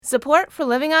Support for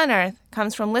Living on Earth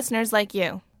comes from listeners like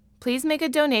you. Please make a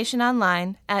donation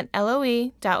online at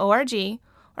loe.org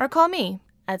or call me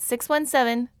at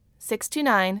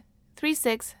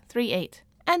 617-629-3638.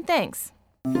 And thanks.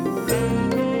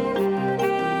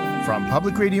 From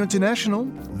Public Radio International,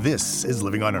 this is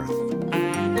Living on Earth.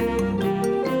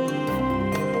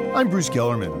 I'm Bruce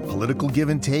Gellerman. Political give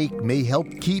and take may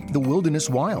help keep the wilderness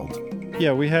wild.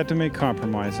 Yeah, we had to make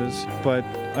compromises, but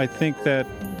I think that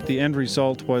the end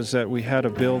result was that we had a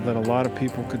bill that a lot of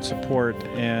people could support,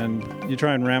 and you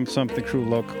try and ram something through a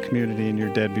local community and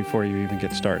you're dead before you even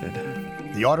get started.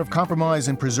 The art of compromise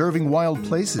in preserving wild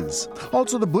places.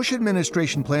 Also, the Bush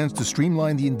administration plans to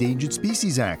streamline the Endangered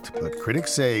Species Act, but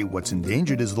critics say what's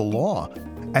endangered is the law,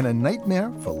 and a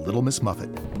nightmare for Little Miss Muffet.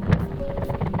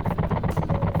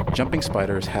 Jumping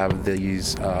spiders have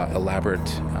these elaborate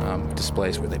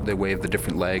displays where they wave the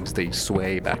different legs, they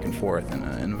sway back and forth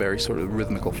in a very sort of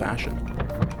rhythmical fashion.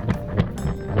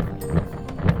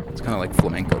 It's kind of like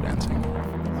flamenco dancing.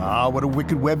 Ah, what a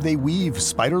wicked web they weave.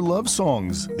 Spider love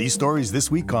songs. These stories this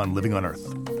week on Living on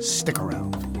Earth. Stick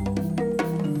around.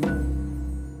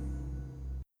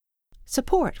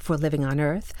 Support for Living on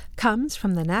Earth comes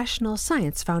from the National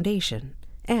Science Foundation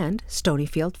and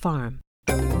Stonyfield Farm.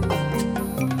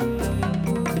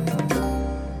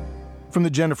 From the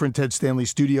Jennifer and Ted Stanley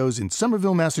studios in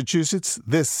Somerville, Massachusetts,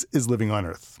 this is Living on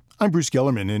Earth. I'm Bruce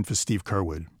Gellerman in for Steve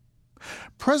Curwood.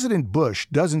 President Bush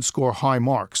doesn't score high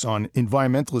marks on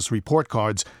environmentalist report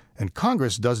cards, and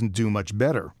Congress doesn't do much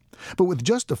better. But with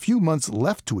just a few months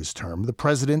left to his term, the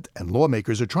president and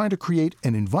lawmakers are trying to create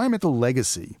an environmental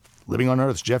legacy. Living on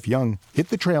Earth's Jeff Young hit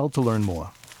the trail to learn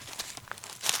more.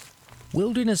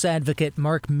 Wilderness advocate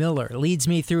Mark Miller leads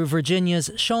me through Virginia's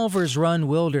Shulvers Run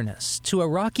Wilderness to a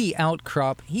rocky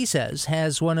outcrop he says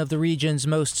has one of the region's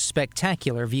most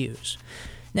spectacular views.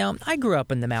 Now, I grew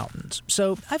up in the mountains,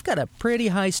 so I've got a pretty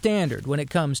high standard when it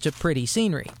comes to pretty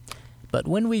scenery. But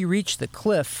when we reach the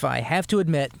cliff, I have to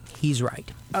admit, he's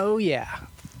right. Oh yeah,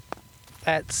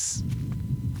 that's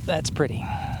pretty.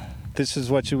 This is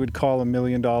what you would call a $1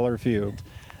 million view.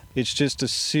 It's just a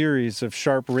series of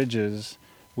sharp ridges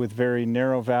with very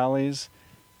narrow valleys.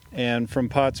 And from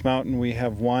Potts Mountain, we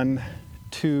have 1,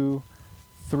 2,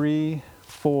 3,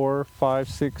 4, 5,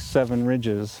 6, 7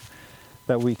 ridges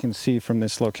that we can see from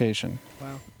this location.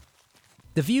 Wow.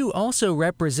 The view also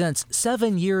represents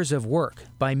 7 years of work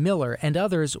by Miller and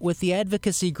others with the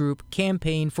advocacy group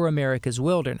Campaign for America's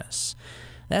Wilderness.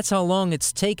 That's how long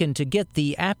it's taken to get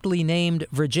the aptly named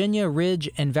Virginia Ridge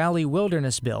and Valley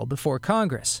Wilderness Bill before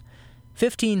Congress.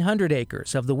 1,500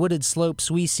 acres of the wooded slopes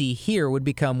we see here would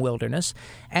become wilderness,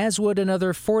 as would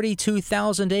another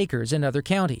 42,000 acres in other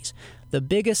counties, the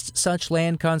biggest such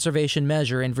land conservation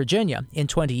measure in Virginia in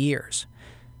 20 years.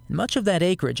 Much of that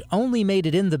acreage only made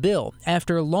it in the bill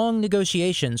after long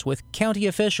negotiations with county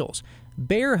officials,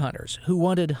 bear hunters who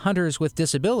wanted hunters with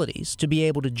disabilities to be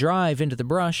able to drive into the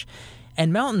brush,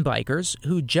 and mountain bikers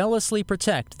who jealously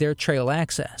protect their trail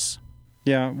access.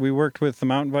 Yeah, we worked with the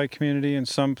mountain bike community in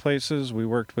some places, we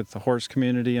worked with the horse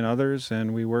community in others,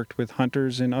 and we worked with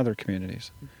hunters in other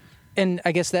communities. And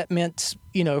I guess that meant,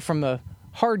 from a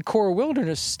hardcore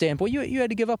wilderness standpoint, you had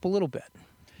to give up a little bit.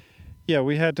 Yeah,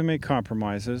 we had to make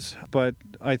compromises, but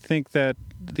I think that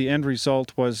the end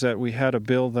result was that we had a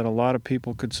bill that a lot of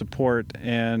people could support,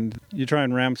 and you try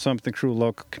and ram something through a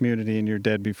local community and you're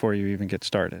dead before you even get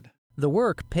started. The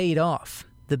work paid off.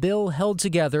 The bill held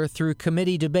together through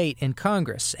committee debate in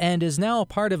Congress and is now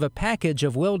part of a package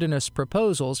of wilderness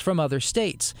proposals from other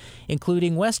states,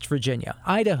 including West Virginia,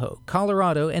 Idaho,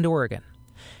 Colorado, and Oregon.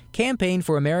 Campaign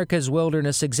for America's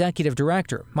Wilderness Executive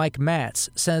Director Mike Matz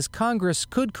says Congress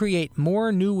could create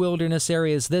more new wilderness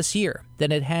areas this year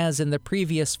than it has in the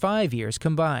previous 5 years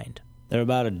combined. There are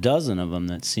about a dozen of them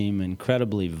that seem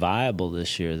incredibly viable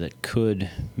this year that could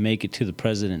make it to the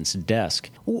president's desk.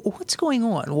 What's going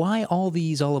on? Why all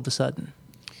these all of a sudden?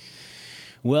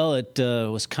 Well, it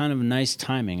was kind of nice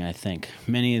timing, I think.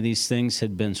 Many of these things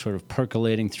had been sort of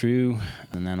percolating through,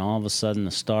 and then all of a sudden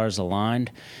the stars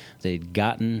aligned. They'd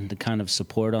gotten the kind of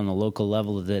support on the local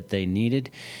level that they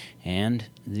needed, and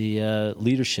the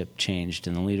leadership changed,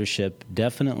 and the leadership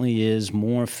definitely is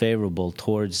more favorable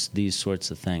towards these sorts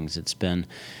of things. It's been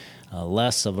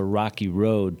less of a rocky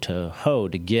road to hoe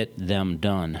to get them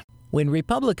done. When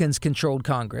Republicans controlled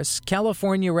Congress,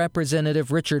 California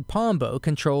Representative Richard Pombo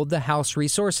controlled the House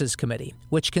Resources Committee,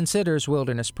 which considers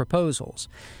wilderness proposals.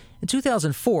 In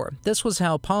 2004, this was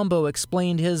how Pombo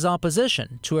explained his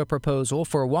opposition to a proposal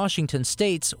for Washington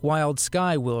state's Wild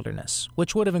Sky Wilderness,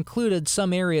 which would have included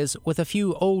some areas with a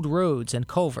few old roads and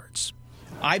culverts.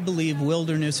 I believe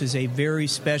wilderness is a very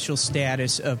special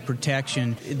status of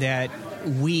protection that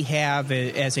we have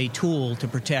as a tool to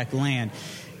protect land.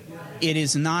 It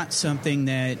is not something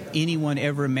that anyone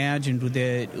ever imagined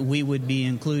that we would be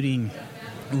including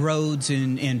roads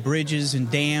and bridges and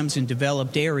dams in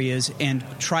developed areas and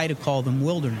try to call them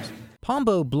wilderness.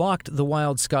 Pombo blocked the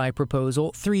Wild Sky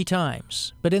proposal 3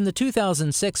 times, but in the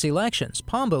 2006 elections,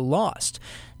 Pombo lost.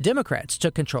 Democrats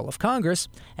took control of Congress,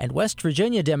 and West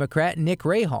Virginia Democrat Nick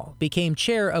Rahall became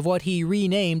chair of what he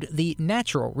renamed the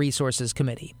Natural Resources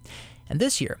Committee. And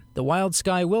this year, the Wild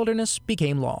Sky Wilderness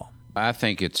became law. I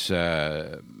think its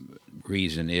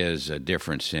reason is a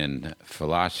difference in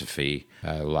philosophy.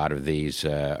 A lot of these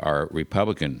are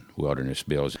Republican wilderness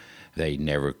bills. They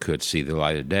never could see the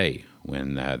light of day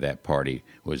when that party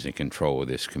was in control of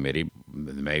this committee.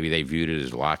 Maybe they viewed it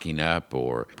as locking up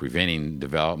or preventing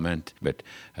development, but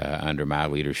under my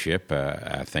leadership,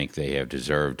 I think they have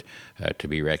deserved to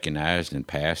be recognized and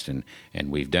passed, and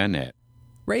we've done that.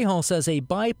 Rahal says a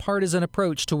bipartisan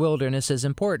approach to wilderness is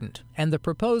important, and the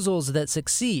proposals that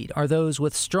succeed are those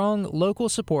with strong local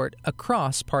support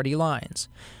across party lines.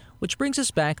 Which brings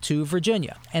us back to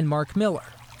Virginia and Mark Miller.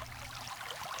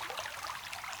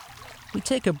 We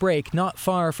take a break not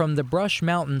far from the Brush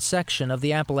Mountain section of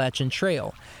the Appalachian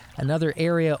Trail, another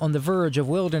area on the verge of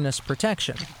wilderness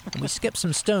protection, and we skip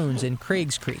some stones in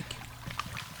Craigs Creek.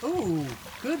 Ooh,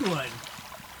 good one.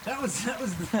 That's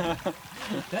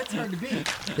hard to beat.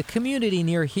 The community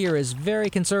near here is very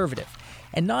conservative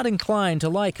and not inclined to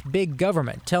like big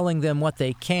government telling them what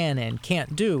they can and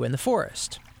can't do in the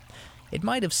forest. It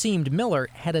might have seemed Miller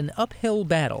had an uphill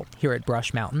battle here at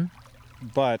Brush Mountain.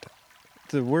 But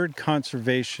the word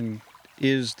conservation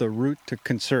is the root to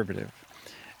conservative.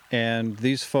 And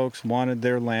these folks wanted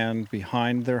their land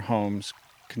behind their homes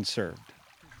conserved.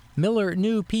 Miller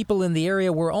knew people in the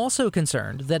area were also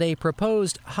concerned that a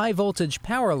proposed high-voltage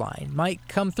power line might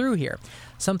come through here,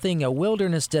 something a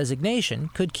wilderness designation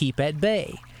could keep at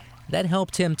bay. That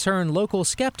helped him turn local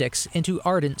skeptics into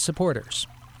ardent supporters.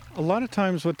 A lot of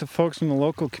times what the folks in the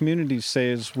local communities say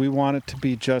is, we want it to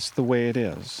be just the way it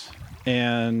is.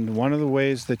 And one of the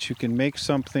ways that you can make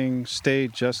something stay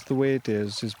just the way it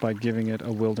is by giving it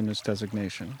a wilderness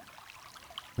designation.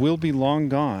 We'll be long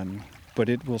gone, but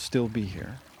it will still be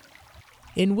here.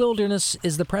 In wilderness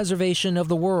is the preservation of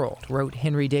the world, wrote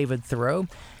Henry David Thoreau.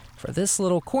 For this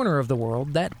little corner of the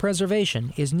world, that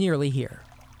preservation is nearly here.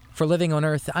 For Living on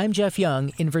Earth, I'm Jeff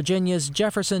Young in Virginia's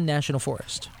Jefferson National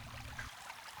Forest.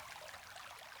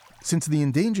 Since the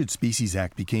Endangered Species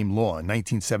Act became law in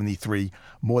 1973,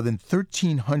 more than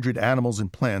 1,300 animals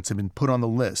and plants have been put on the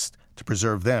list to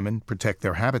preserve them and protect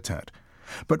their habitat.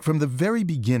 But from the very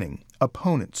beginning,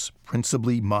 opponents,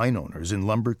 principally mine owners and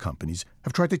lumber companies,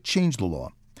 have tried to change the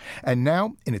law. And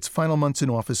now, in its final months in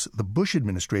office, the Bush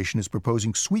administration is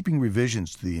proposing sweeping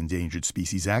revisions to the Endangered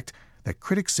Species Act that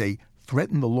critics say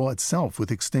threaten the law itself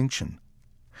with extinction.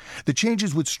 The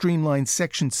changes would streamline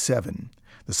Section 7,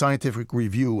 the scientific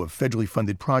review of federally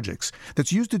funded projects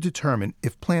that's used to determine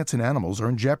if plants and animals are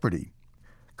in jeopardy.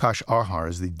 Kash Arhar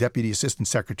is the Deputy Assistant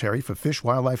Secretary for Fish,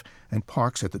 Wildlife, and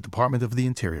Parks at the Department of the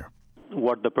Interior.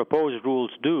 What the proposed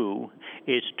rules do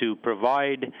is to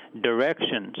provide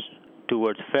directions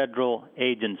towards federal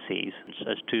agencies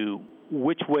as to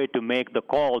which way to make the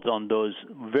calls on those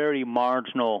very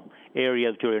marginal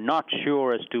areas where you're not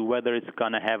sure as to whether it's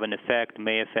going to have an effect,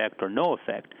 may affect, or no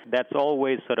effect. That's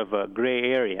always sort of a gray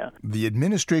area. The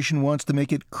administration wants to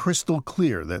make it crystal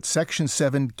clear that Section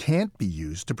 7 can't be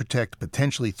used to protect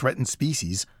potentially threatened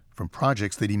species from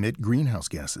projects that emit greenhouse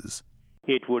gases.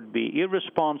 It would be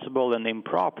irresponsible and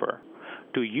improper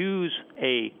to use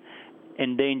a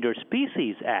Endangered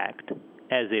Species Act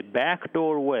as a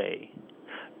backdoor way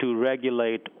to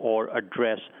regulate or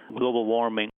address global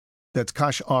warming. That's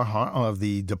Kash Arhar of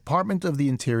the Department of the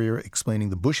Interior explaining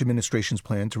the Bush administration's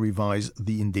plan to revise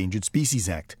the Endangered Species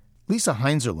Act. Lisa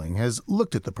Heinzerling has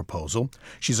looked at the proposal.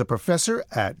 She's a professor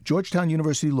at Georgetown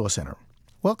University Law Center.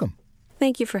 Welcome.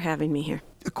 Thank you for having me here.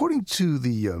 According to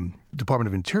the Department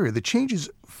of Interior, the changes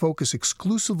focus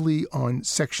exclusively on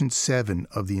Section 7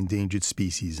 of the Endangered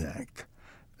Species Act.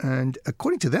 And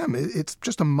according to them, it's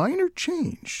just a minor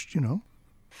change,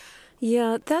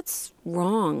 Yeah, that's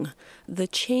wrong. The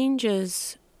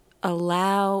changes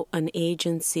allow an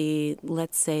agency,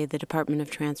 let's say the Department of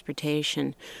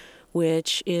Transportation,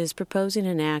 which is proposing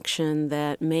an action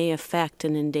that may affect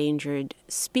an endangered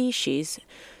species,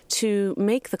 to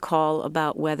make the call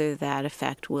about whether that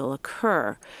effect will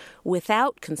occur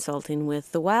without consulting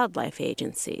with the wildlife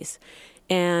agencies.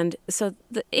 And so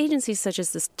the agencies such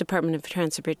as the Department of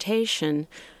Transportation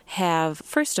have,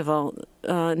 first of all,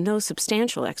 no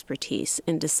substantial expertise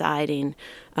in deciding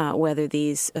whether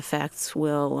these effects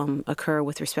will occur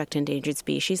with respect to endangered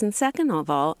species. And second of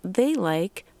all, they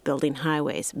like building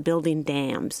highways, building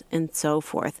dams, and so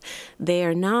forth. They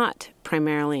are not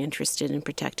primarily interested in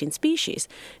protecting species.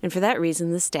 And for that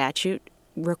reason, the statute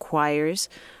requires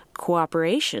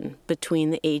cooperation between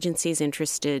the agencies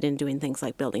interested in doing things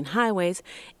like building highways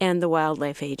and the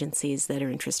wildlife agencies that are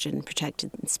interested in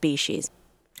protecting species.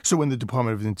 So when the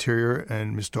Department of the Interior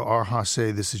and Mr. Arha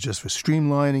say this is just for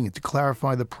streamlining and to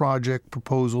clarify the project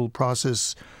proposal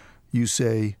process, you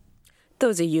say?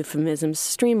 Those are euphemisms.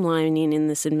 Streamlining in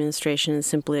this administration is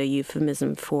simply a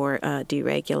euphemism for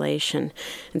deregulation.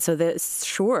 And so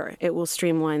sure, it will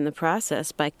streamline the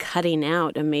process by cutting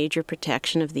out a major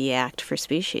protection of the Act for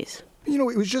species. You know,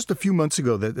 it was just a few months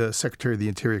ago that Secretary of the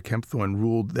Interior Kempthorne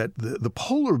ruled that the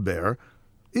polar bear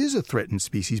is a threatened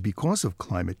species because of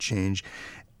climate change.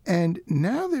 And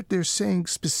now that they're saying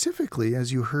specifically,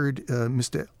 as you heard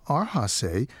Mr. Arha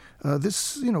say,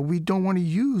 we don't want to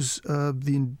use the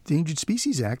Endangered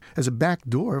Species Act as a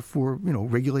backdoor for,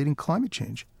 regulating climate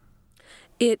change.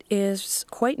 It is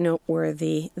quite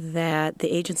noteworthy that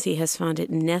the agency has found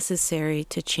it necessary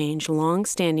to change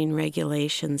long-standing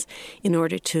regulations in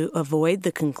order to avoid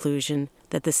the conclusion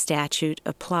that the statute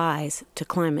applies to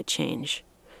climate change.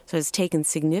 So it's taken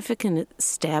significant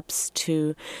steps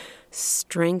to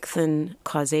strengthen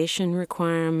causation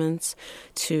requirements,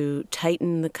 to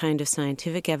tighten the kind of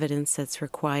scientific evidence that's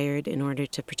required in order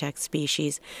to protect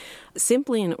species,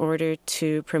 simply in order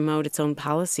to promote its own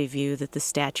policy view that the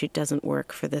statute doesn't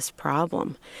work for this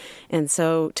problem. And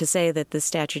so to say that the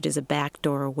statute is a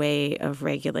backdoor way of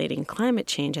regulating climate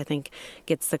change, I think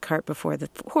gets the cart before the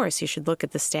horse. You should look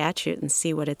at the statute and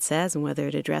see what it says and whether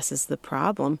it addresses the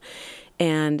problem.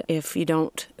 And if you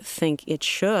don't think it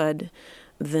should,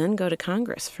 then go to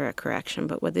Congress for a correction.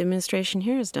 But what the administration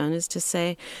here has done is to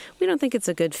say, we don't think it's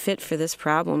a good fit for this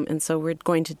problem, and so we're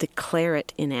going to declare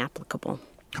it inapplicable.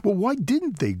 Well, why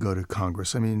didn't they go to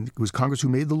Congress? I mean, it was Congress who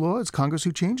made the law. It's Congress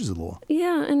who changes the law.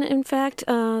 Yeah, and in fact,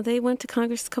 they went to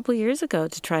Congress a couple of years ago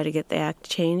to try to get the act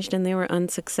changed, and they were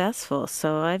unsuccessful.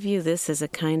 So I view this as a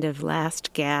kind of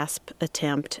last gasp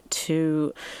attempt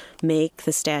to make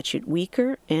the statute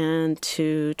weaker and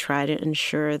to try to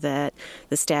ensure that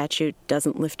the statute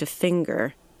doesn't lift a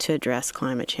finger to address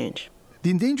climate change.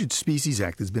 The Endangered Species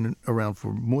Act has been around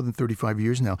for more than 35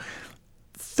 years now.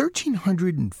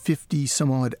 1,350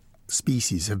 some odd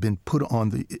species have been put on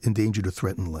the endangered or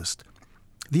threatened list.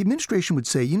 The administration would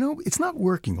say, it's not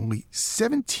working. Only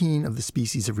 17 of the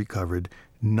species have recovered.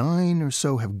 9 or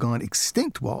so have gone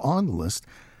extinct while on the list.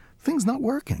 Things not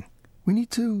working. We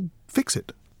need to fix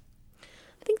it.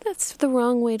 I think that's the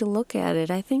wrong way to look at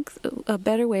it. I think a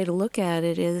better way to look at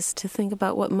it is to think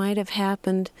about what might have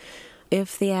happened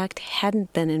if the act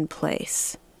hadn't been in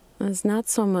place. It's not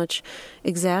so much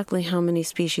exactly how many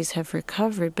species have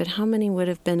recovered, but how many would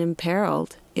have been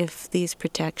imperiled if these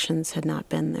protections had not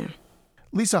been there.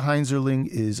 Lisa Heinzerling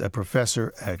is a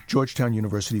professor at Georgetown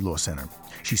University Law Center.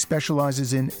 She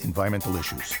specializes in environmental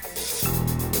issues.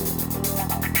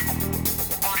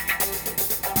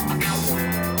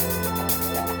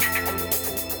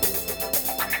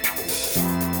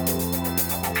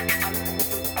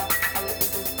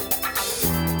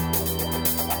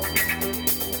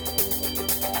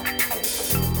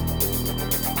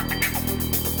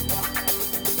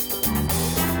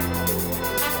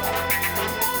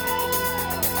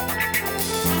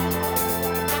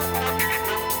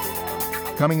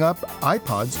 Coming up,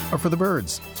 iPods are for the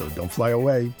birds, so don't fly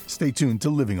away. Stay tuned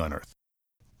to Living on Earth.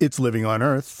 It's Living on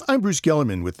Earth. I'm Bruce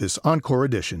Gellerman with this encore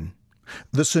edition.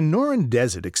 The Sonoran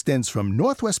Desert extends from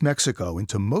northwest Mexico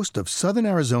into most of southern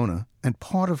Arizona and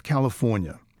part of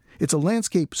California. It's a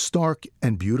landscape stark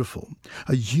and beautiful,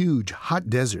 a huge, hot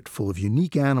desert full of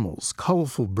unique animals,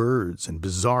 colorful birds, and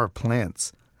bizarre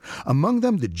plants. Among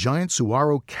them, the giant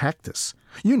saguaro cactus.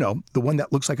 The one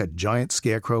that looks like a giant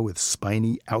scarecrow with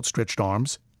spiny, outstretched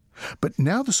arms. But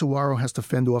now the saguaro has to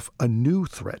fend off a new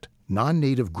threat,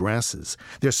 non-native grasses.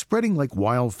 They're spreading like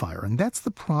wildfire, and that's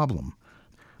the problem.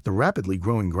 The rapidly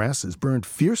growing grasses burned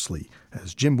fiercely,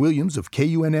 as Jim Williams of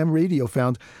KUNM Radio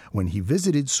found when he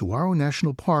visited Saguaro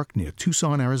National Park near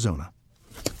Tucson, Arizona.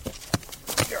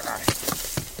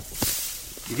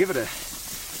 You give it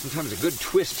sometimes a good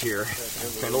twist here,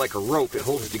 kind of like a rope. It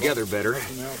holds it together better.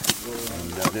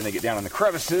 And then they get down in the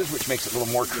crevices, which makes it a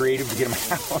little more creative to get them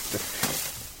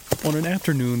out. On an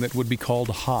afternoon that would be called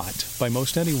hot by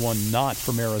most anyone not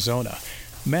from Arizona,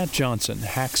 Matt Johnson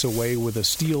hacks away with a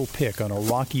steel pick on a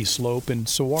rocky slope in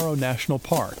Saguaro National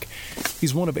Park.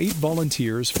 He's one of 8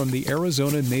 volunteers from the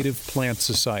Arizona Native Plant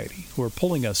Society who are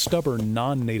pulling a stubborn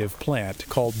non-native plant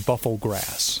called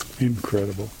bufflegrass.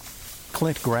 Incredible.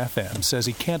 Clint Graffam says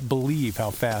he can't believe how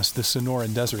fast the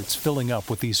Sonoran Desert's filling up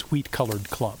with these wheat-colored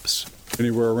clumps.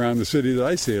 Anywhere around the city that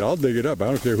I see it, I'll dig it up. I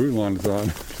don't care whose lawn it's on.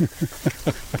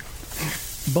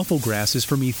 Bufflegrass is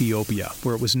from Ethiopia,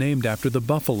 where it was named after the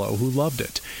buffalo who loved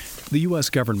it. The U.S.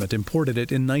 government imported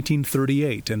it in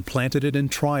 1938 and planted it in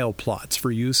trial plots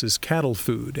for use as cattle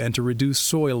food and to reduce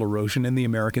soil erosion in the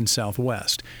American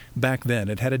Southwest. Back then,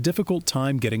 it had a difficult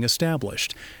time getting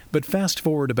established. But fast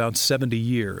forward about 70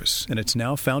 years, and it's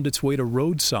now found its way to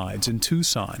roadsides in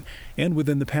Tucson. And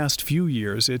within the past few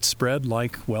years, it's spread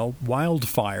like, well,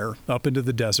 wildfire up into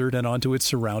the desert and onto its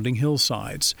surrounding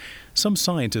hillsides. Some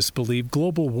scientists believe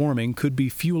global warming could be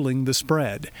fueling the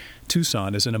spread.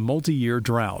 Tucson is in a multi-year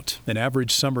drought, and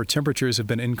average summer temperatures have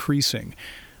been increasing.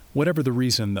 Whatever the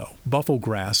reason, though,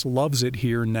 bufflegrass loves it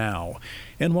here now.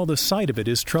 And while the sight of it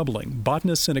is troubling,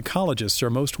 botanists and ecologists are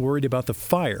most worried about the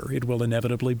fire it will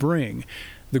inevitably bring.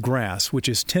 The grass, which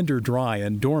is tender, dry,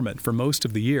 and dormant for most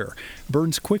of the year,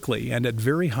 burns quickly and at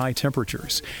very high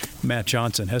temperatures. Matt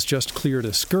Johnson has just cleared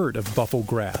a skirt of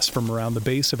bufflegrass from around the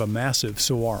base of a massive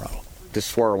saguaro. This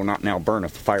saguaro will not now burn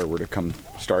if the fire were to come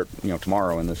start,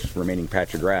 tomorrow in this remaining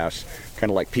patch of grass. Kind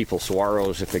of like people,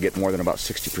 saguaros, if they get more than about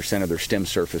 60% of their stem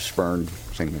surface burned,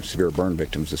 same severe burn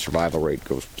victims, the survival rate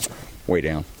goes way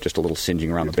down. Just a little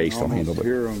singeing around the base, they'll handle it.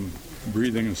 You hear them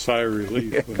breathing a sigh of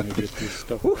relief when they get this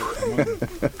stuff.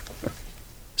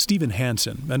 Stephen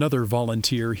Hansen, another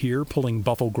volunteer here pulling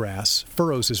bufflegrass,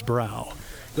 furrows his brow.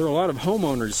 There are a lot of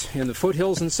homeowners in the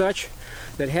foothills and such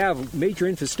that have major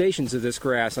infestations of this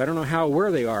grass. I don't know how aware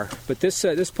they are, but this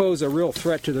poses a real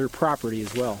threat to their property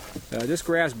as well. This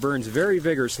grass burns very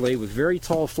vigorously with very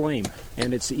tall flame,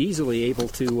 and it's easily able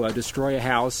to destroy a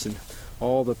house and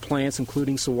all the plants,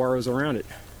 including saguaros around it.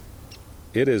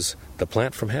 It is the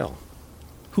plant from hell.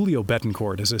 Julio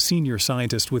Betancourt is a senior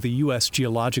scientist with the U.S.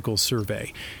 Geological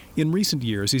Survey. In recent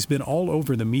years, he's been all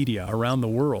over the media around the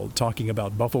world talking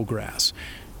about bufflegrass.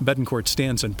 Betancourt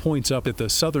stands and points up at the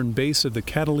southern base of the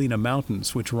Catalina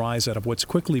Mountains, which rise out of what's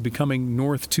quickly becoming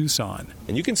North Tucson.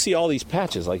 And you can see all these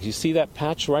patches. Like you see that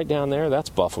patch right down there? That's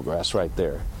bufflegrass right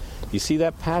there. You see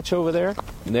that patch over there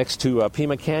next to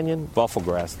Pima Canyon?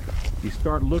 Bufflegrass. You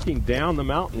start looking down the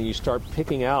mountain and you start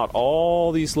picking out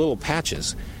all these little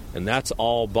patches, and that's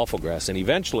all bufflegrass. And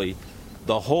eventually,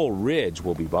 the whole ridge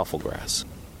will be bufflegrass.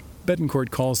 Betancourt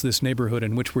calls this neighborhood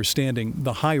in which we're standing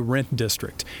the high rent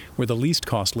district, where the least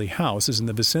costly house is in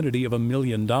the vicinity of $1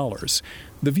 million.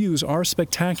 The views are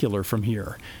spectacular from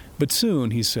here. But soon,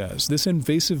 he says, this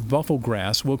invasive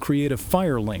bufflegrass will create a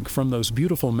fire link from those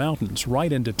beautiful mountains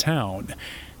right into town.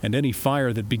 And any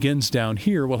fire that begins down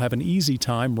here will have an easy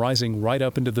time rising right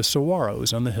up into the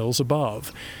saguaros on the hills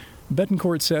above.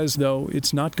 Betancourt says, though,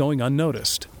 it's not going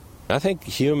unnoticed. I think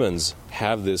humans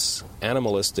have this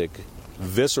animalistic,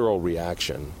 visceral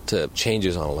reaction to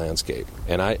changes on a landscape.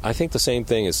 And I think the same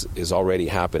thing is already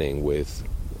happening with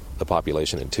the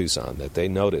population in Tucson, that they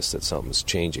notice that something's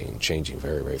changing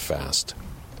very, very fast.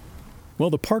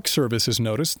 Well, the Park Service has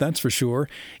noticed, that's for sure.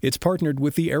 It's partnered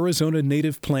with the Arizona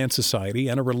Native Plant Society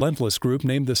and a relentless group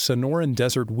named the Sonoran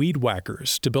Desert Weed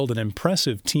Whackers to build an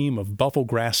impressive team of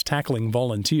bufflegrass tackling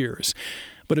volunteers.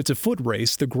 But it's a foot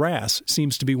race. The grass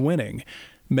seems to be winning.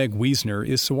 Meg Wiesner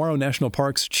is Saguaro National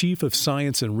Park's Chief of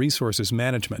Science and Resources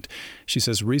Management. She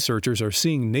says researchers are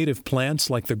seeing native plants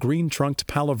like the green-trunked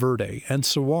palo verde and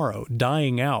saguaro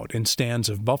dying out in stands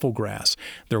of bufflegrass,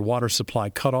 their water supply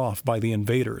cut off by the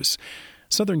invaders.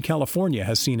 Southern California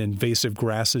has seen invasive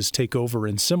grasses take over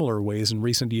in similar ways in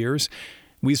recent years.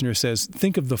 Wiesner says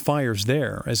think of the fires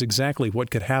there as exactly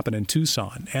what could happen in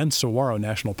Tucson and Saguaro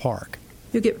National Park.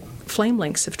 You'll get flame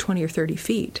lengths of 20 or 30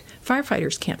 feet.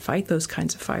 Firefighters can't fight those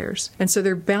kinds of fires, and so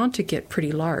they're bound to get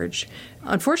pretty large.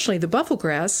 Unfortunately, the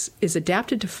bufflegrass is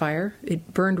adapted to fire.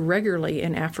 It burned regularly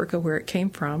in Africa where it came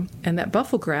from, and that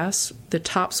bufflegrass, the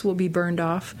tops will be burned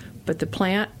off, but the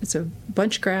plant, it's a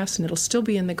bunch grass, and it'll still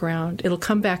be in the ground. It'll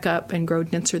come back up and grow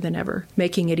denser than ever,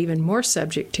 making it even more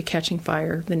subject to catching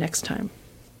fire the next time.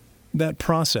 That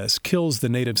process kills the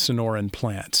native Sonoran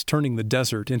plants, turning the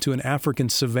desert into an African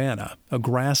savanna, a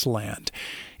grassland.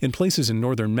 In places in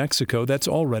northern Mexico, that's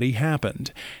already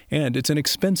happened. And it's an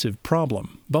expensive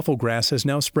problem. Bufflegrass has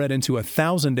now spread into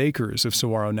 1,000 acres of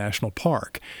Saguaro National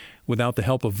Park. Without the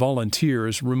help of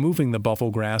volunteers, removing the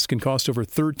bufflegrass can cost over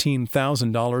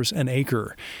 $13,000 an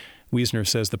acre. Wiesner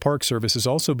says the Park Service has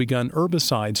also begun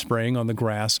herbicide spraying on the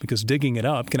grass because digging it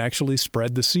up can actually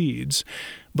spread the seeds.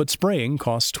 But spraying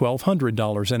costs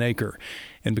 $1,200 an acre.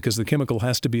 And because the chemical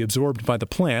has to be absorbed by the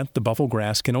plant, the buffalo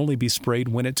grass can only be sprayed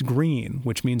when it's green,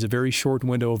 which means a very short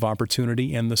window of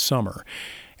opportunity in the summer.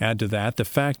 Add to that the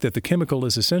fact that the chemical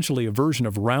is essentially a version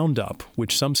of Roundup,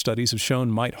 which some studies have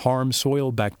shown might harm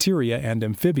soil bacteria and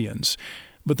amphibians.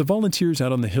 But the volunteers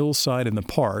out on the hillside in the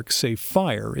park say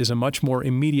fire is a much more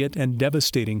immediate and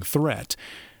devastating threat.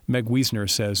 Meg Wiesner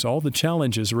says all the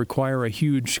challenges require a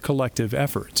huge collective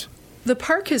effort. The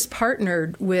park has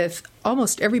partnered with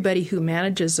almost everybody who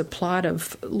manages a plot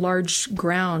of large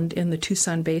ground in the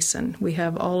Tucson Basin. We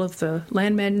have all of the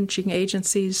land managing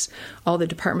agencies, all the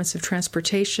departments of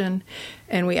transportation,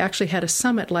 and we actually had a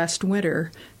summit last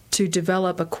winter to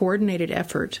develop a coordinated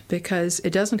effort because it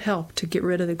doesn't help to get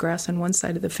rid of the grass on one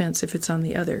side of the fence if it's on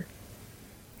the other.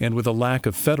 And with a lack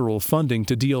of federal funding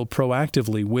to deal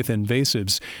proactively with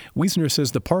invasives, Wiesner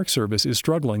says the Park Service is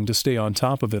struggling to stay on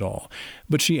top of it all.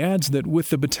 But she adds that with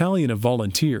the battalion of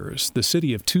volunteers, the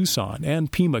city of Tucson and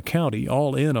Pima County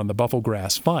all in on the buffalo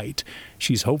grass fight,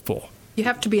 she's hopeful. You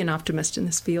have to be an optimist in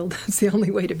this field. That's the only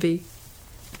way to be.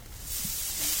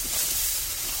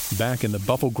 Back in the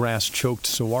buffalo grass-choked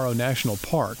Saguaro National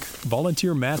Park,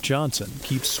 volunteer Matt Johnson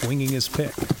keeps swinging his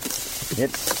pick.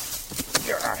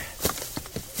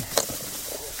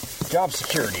 Job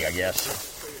security, I guess.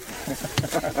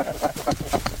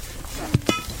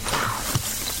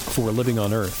 For Living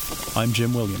on Earth, I'm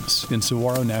Jim Williams in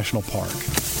Saguaro National Park.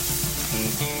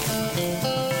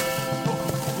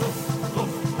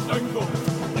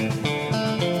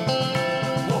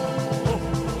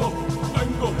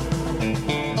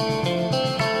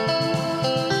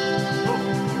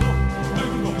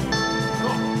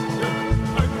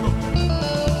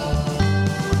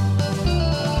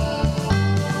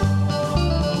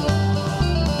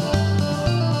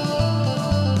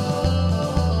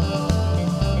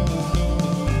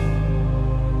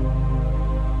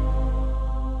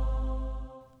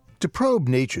 To probe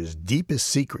nature's deepest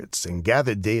secrets and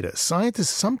gather data,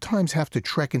 scientists sometimes have to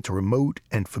trek into remote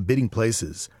and forbidding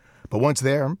places. But once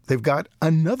there, they've got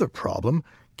another problem,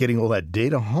 getting all that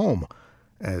data home.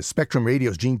 As Spectrum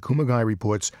Radio's Gene Kumagai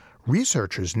reports,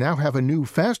 researchers now have a new,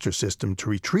 faster system to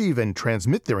retrieve and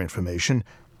transmit their information,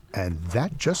 and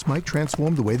that just might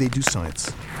transform the way they do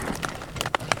science.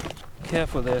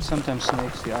 Careful, there are sometimes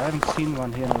snakes here. I haven't seen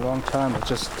one here in a long time, but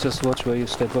just watch where you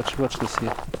step. Watch this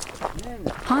here.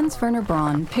 Hans Werner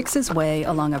Braun picks his way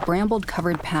along a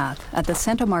bramble-covered path at the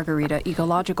Santa Margarita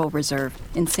Ecological Reserve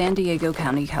in San Diego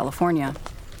County, California.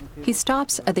 He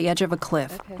stops at the edge of a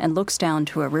cliff and looks down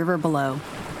to a river below.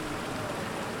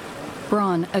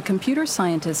 Braun, a computer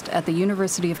scientist at the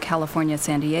University of California,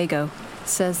 San Diego,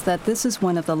 says that this is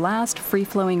one of the last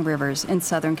free-flowing rivers in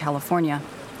Southern California.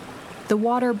 The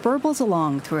water burbles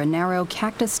along through a narrow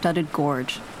cactus-studded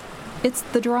gorge. It's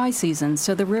the dry season,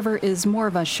 so the river is more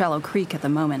of a shallow creek at the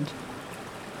moment.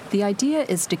 The idea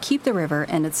is to keep the river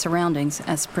and its surroundings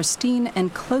as pristine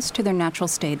and close to their natural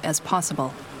state as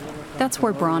possible. That's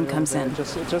where Braun comes in.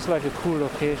 Just like a cool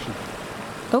location.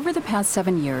 Over the past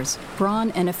 7 years,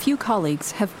 Braun and a few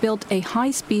colleagues have built a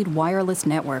high-speed wireless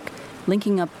network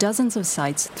linking up dozens of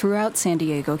sites throughout San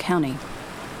Diego County.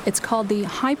 It's called the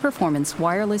High Performance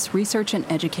Wireless Research and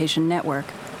Education Network,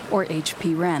 or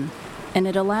HPREN, and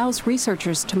it allows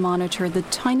researchers to monitor the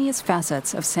tiniest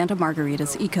facets of Santa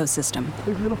Margarita's ecosystem.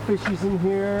 There's little fishies in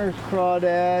here,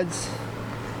 crawdads,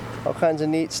 all kinds of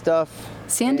neat stuff.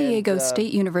 San Diego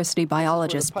State University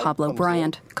biologist Pablo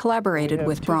Bryant collaborated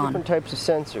with Braun. Different types of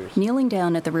sensors. Kneeling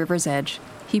down at the river's edge,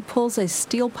 he pulls a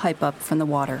steel pipe up from the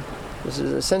water. This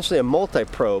is essentially a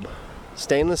multi-probe.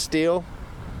 Stainless steel.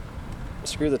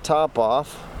 Screw the top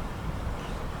off.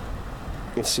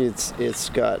 You can see it's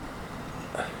got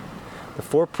the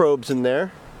 4 probes in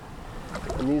there.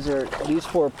 And these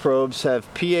 4 probes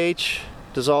have pH,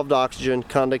 dissolved oxygen,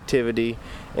 conductivity,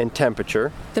 and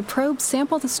temperature. The probes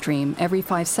sample the stream every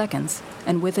 5 seconds,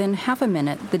 and within half a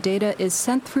minute, the data is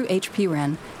sent through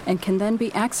HPREN and can then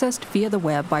be accessed via the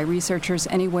web by researchers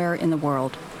anywhere in the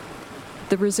world.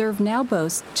 The reserve now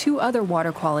boasts 2 other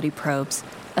water quality probes,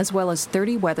 as well as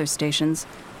 30 weather stations,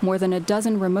 more than a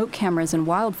dozen remote cameras and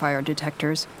wildfire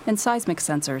detectors, and seismic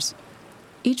sensors.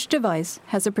 Each device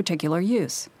has a particular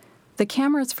use. The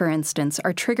cameras, for instance,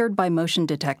 are triggered by motion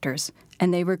detectors,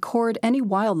 and they record any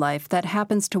wildlife that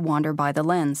happens to wander by the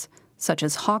lens, such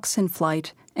as hawks in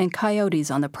flight and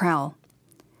coyotes on the prowl.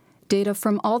 Data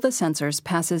from all the sensors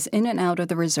passes in and out of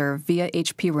the reserve via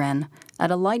HPREN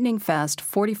at a lightning-fast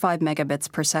 45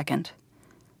 megabits per second.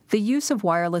 The use of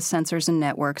wireless sensors and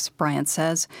networks, Bryant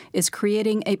says, is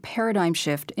creating a paradigm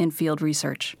shift in field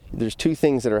research. There's two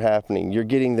things that are happening. You're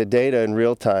getting the data in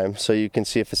real time, so you can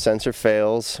see if a sensor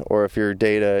fails or if your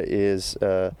data is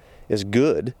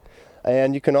good.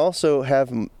 And you can also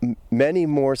have many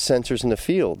more sensors in the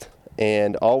field.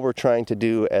 And all we're trying to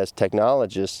do as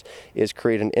technologists is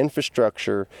create an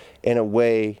infrastructure and a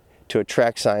way to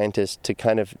attract scientists to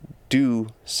kind of do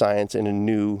science in a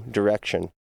new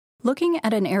direction. Looking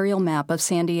at an aerial map of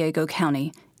San Diego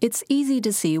County, it's easy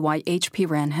to see why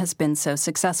HPREN has been so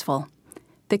successful.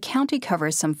 The county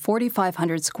covers some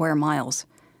 4,500 square miles,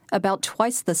 about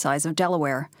twice the size of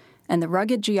Delaware, and the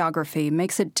rugged geography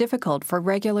makes it difficult for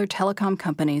regular telecom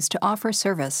companies to offer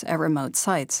service at remote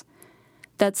sites.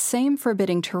 That same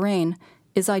forbidding terrain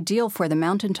is ideal for the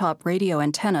mountaintop radio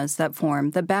antennas that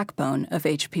form the backbone of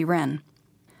HPREN.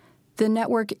 The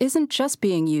network isn't just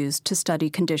being used to study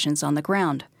conditions on the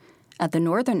ground. At the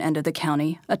northern end of the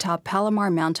county, atop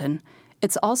Palomar Mountain,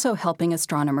 it's also helping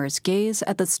astronomers gaze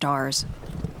at the stars.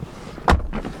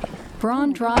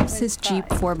 Braun drives his Jeep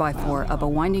 4x4 up a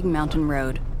winding mountain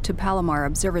road to Palomar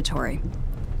Observatory.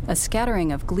 A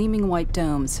scattering of gleaming white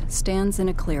domes stands in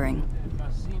a clearing.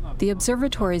 The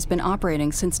observatory's been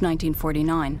operating since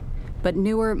 1949, but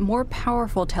newer, more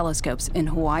powerful telescopes in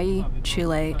Hawaii,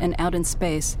 Chile, and out in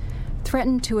space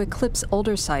threaten to eclipse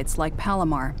older sites like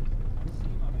Palomar.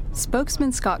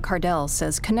 Spokesman Scott Cardell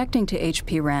says connecting to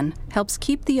HPREN helps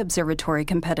keep the observatory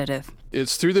competitive.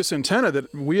 It's through this antenna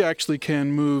that we actually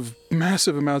can move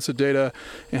massive amounts of data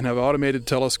and have automated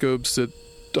telescopes that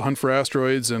hunt for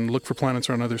asteroids and look for planets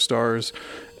around other stars,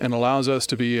 and allows us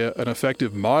to be an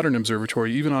effective modern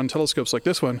observatory, even on telescopes like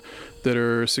this one that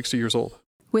are 60 years old.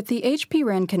 With the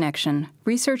HPREN connection,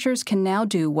 researchers can now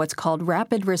do what's called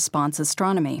rapid response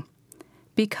astronomy.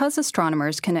 Because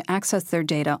astronomers can access their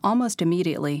data almost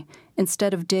immediately,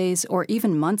 instead of days or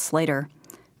even months later,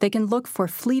 they can look for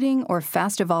fleeting or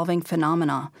fast-evolving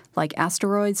phenomena like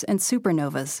asteroids and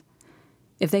supernovas.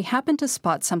 If they happen to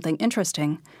spot something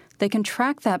interesting, they can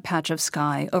track that patch of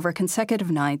sky over consecutive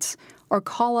nights or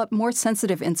call up more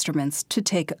sensitive instruments to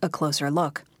take a closer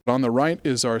look. On the right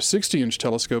is our 60-inch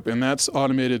telescope, and that's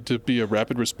automated to be a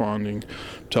rapid-responding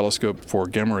telescope for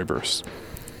gamma ray bursts.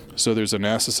 So there's a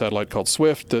NASA satellite called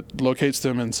SWIFT that locates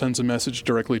them and sends a message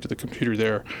directly to the computer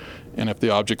there. And if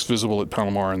the object's visible at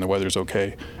Palomar and the weather's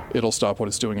okay, it'll stop what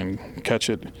it's doing and catch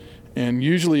it. And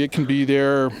usually it can be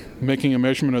there making a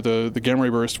measurement of the gamma ray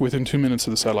burst within 2 minutes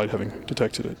of the satellite having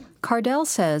detected it. Cardell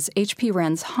says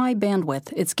HPREN's high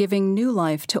bandwidth is giving new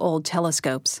life to old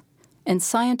telescopes. And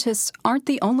scientists aren't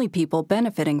the only people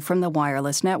benefiting from the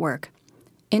wireless network.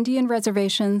 Indian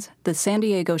reservations, the San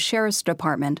Diego Sheriff's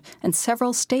Department, and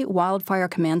several state wildfire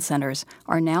command centers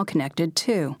are now connected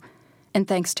too. And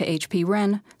thanks to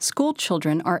HPREN, school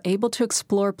children are able to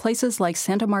explore places like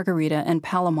Santa Margarita and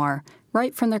Palomar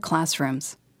right from their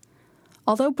classrooms.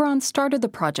 Although Braun started the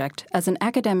project as an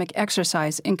academic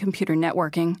exercise in computer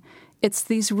networking, it's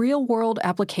these real-world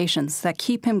applications that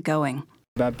keep him going.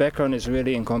 My background is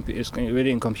really in computer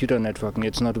networking.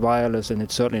 It's not wireless and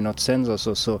it's certainly not sensors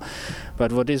or so.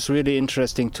 But what is really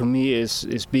interesting to me is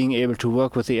being able to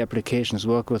work with the applications,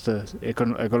 work with the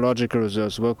ecological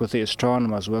reserves, work with the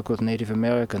astronomers, work with Native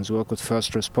Americans, work with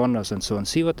first responders and so on,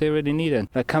 see what they really need and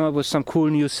come up with some cool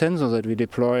new sensor that we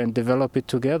deploy and develop it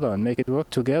together and make it work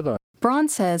together. Braun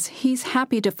says he's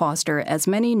happy to foster as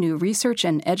many new research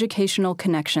and educational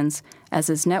connections as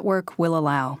his network will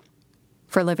allow.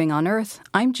 For Living on Earth,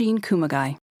 I'm Jean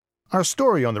Kumagai. Our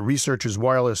story on the Researchers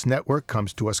Wireless Network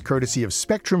comes to us courtesy of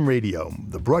Spectrum Radio,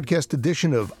 the broadcast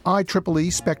edition of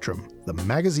IEEE Spectrum, the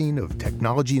magazine of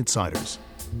technology insiders.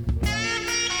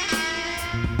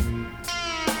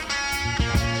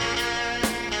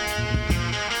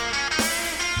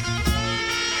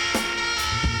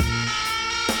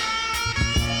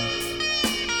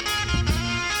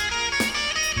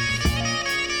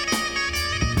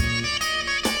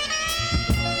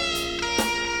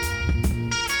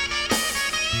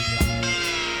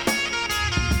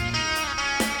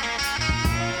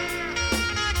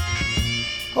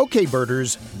 Okay,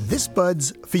 birders, this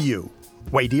bud's for you.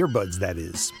 White earbuds, that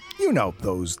is. You know,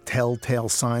 those telltale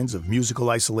signs of musical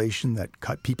isolation that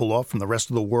cut people off from the rest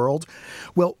of the world.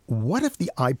 Well, what if the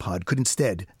iPod could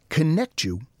instead connect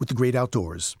you with the great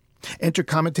outdoors? Enter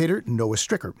commentator Noah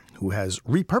Stricker, who has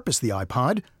repurposed the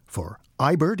iPod for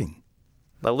iBirding.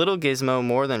 The little gizmo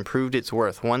more than proved its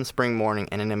worth one spring morning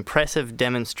in an impressive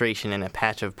demonstration in a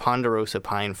patch of ponderosa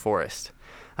pine forest.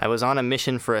 I was on a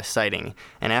mission for a sighting,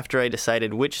 and after I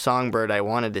decided which songbird I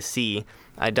wanted to see,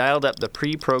 I dialed up the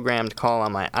pre-programmed call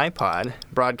on my iPod,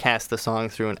 broadcast the song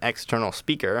through an external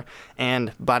speaker,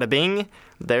 and bada bing,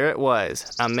 there it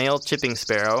was, a male chipping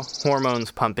sparrow,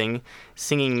 hormones pumping,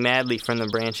 singing madly from the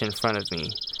branch in front of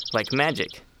me. Like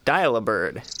magic, dial a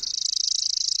bird.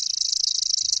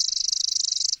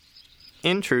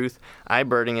 In truth,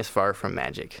 iBirding is far from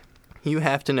magic. You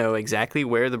have to know exactly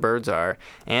where the birds are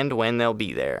and when they'll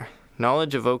be there.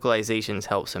 Knowledge of vocalizations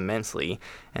helps immensely,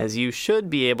 as you should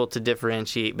be able to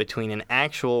differentiate between an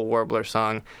actual warbler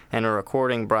song and a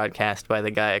recording broadcast by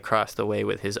the guy across the way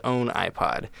with his own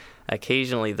iPod.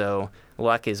 Occasionally, though,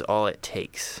 luck is all it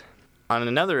takes. On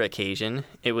another occasion,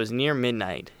 it was near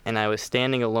midnight, and I was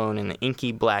standing alone in the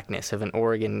inky blackness of an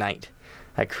Oregon night.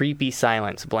 A creepy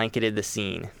silence blanketed the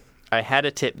scene. I had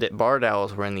a tip that barred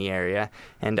owls were in the area,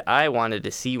 and I wanted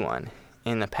to see one.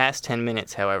 In the past 10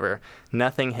 minutes, however,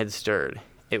 nothing had stirred.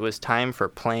 It was time for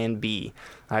Plan B.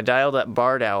 I dialed up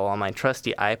barred owl on my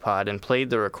trusty iPod and played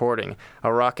the recording,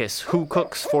 a raucous "Who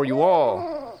cooks for you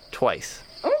all?" twice.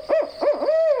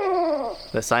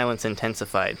 The silence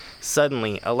intensified.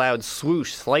 Suddenly, a loud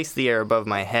swoosh sliced the air above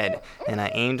my head, and I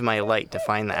aimed my light to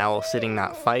find the owl sitting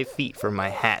not 5 feet from my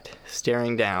hat,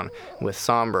 staring down with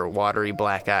somber, watery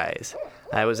black eyes.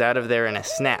 I was out of there in a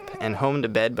snap and home to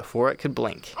bed before it could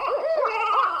blink.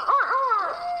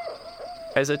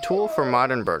 As a tool for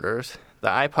modern birders, the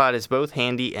iPod is both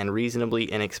handy and reasonably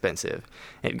inexpensive.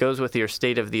 It goes with your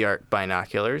state-of-the-art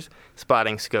binoculars,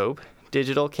 spotting scope,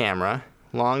 digital camera,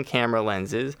 long camera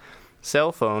lenses,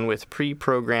 cell phone with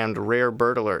pre-programmed rare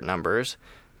bird alert numbers,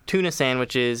 tuna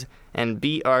sandwiches, and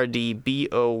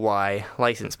BRDBOY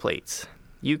license plates.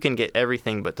 You can get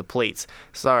everything but the plates.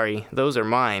 Sorry, those are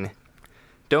mine.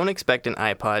 Don't expect an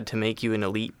iPod to make you an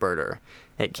elite birder.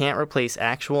 It can't replace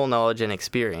actual knowledge and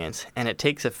experience, and it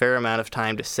takes a fair amount of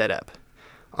time to set up.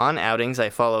 On outings, I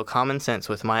follow common sense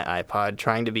with my iPod,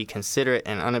 trying to be considerate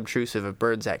and unobtrusive of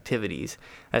birds' activities,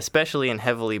 especially in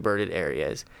heavily birded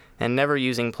areas, and never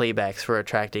using playbacks for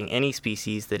attracting any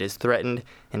species that is threatened,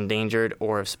 endangered,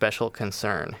 or of special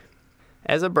concern.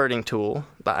 As a birding tool,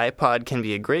 the iPod can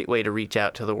be a great way to reach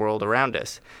out to the world around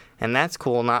us, and that's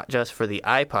cool not just for the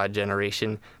iPod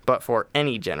generation, but for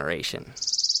any generation.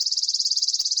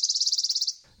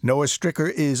 Noah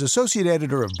Stricker is Associate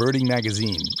Editor of Birding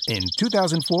Magazine. In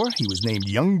 2004, he was named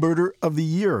Young Birder of the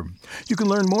Year. You can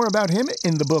learn more about him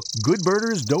in the book Good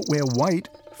Birders Don't Wear White,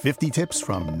 50 Tips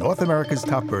from North America's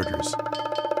Top Birders.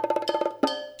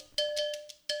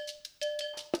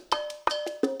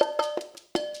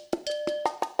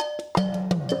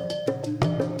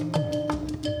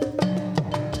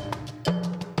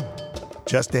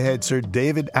 Just ahead, Sir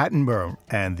David Attenborough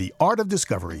and the Art of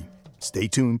Discovery. Stay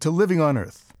tuned to Living on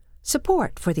Earth.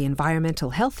 Support for the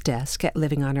Environmental Health Desk at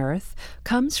Living on Earth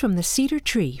comes from the Cedar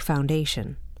Tree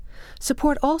Foundation.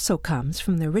 Support also comes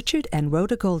from the Richard and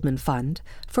Rhoda Goldman Fund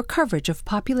for coverage of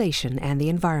population and the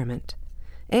environment,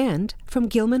 and from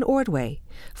Gilman Ordway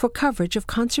for coverage of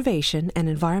conservation and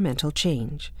environmental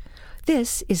change.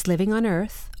 This is Living on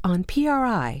Earth on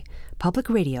PRI, Public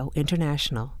Radio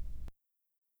International.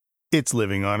 It's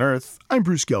Living on Earth. I'm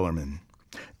Bruce Gellerman.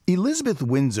 Elizabeth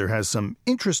Windsor has some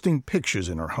interesting pictures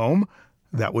in her home.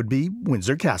 That would be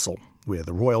Windsor Castle, where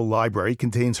the Royal Library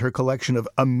contains her collection of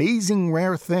amazing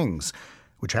rare things,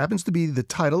 which happens to be the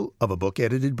title of a book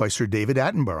edited by Sir David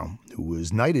Attenborough, who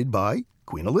was knighted by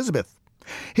Queen Elizabeth.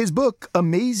 His book,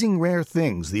 Amazing Rare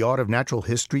Things, The Art of Natural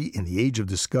History in the Age of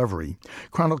Discovery,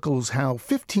 chronicles how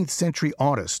 15th century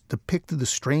artists depicted the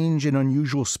strange and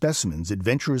unusual specimens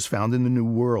adventurers found in the New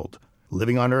World.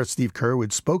 Living on Earth, Steve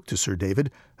Curwood spoke to Sir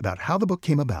David about how the book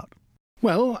came about.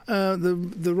 Well,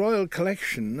 the Royal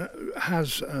Collection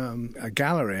has a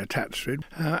gallery attached to it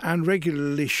and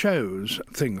regularly shows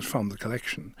things from the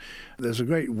collection. There's a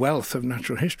great wealth of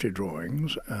natural history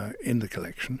drawings in the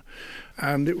collection,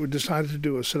 and it was decided to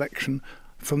do a selection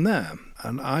from there.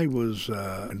 And I was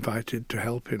invited to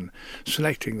help in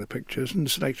selecting the pictures and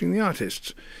selecting the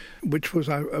artists, which was,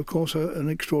 of course, an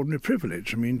extraordinary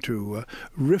privilege. I mean, to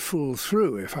riffle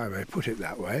through, if I may put it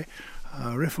that way,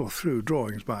 riffle through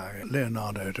drawings by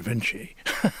Leonardo da Vinci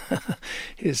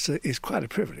is quite a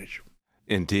privilege.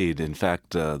 Indeed. In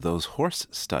fact, those horse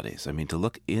studies, I mean, to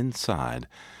look inside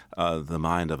the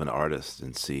mind of an artist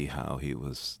and see how he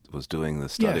was doing the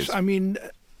studies. Yes, I mean,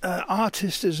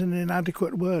 artist is an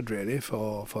inadequate word, really,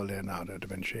 for Leonardo da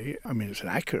Vinci. I mean, it's an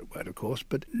accurate word, of course,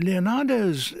 but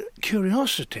Leonardo's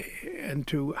curiosity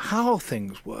into how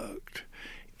things worked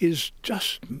is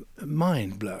just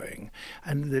mind-blowing.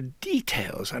 And the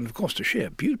details and, of course, the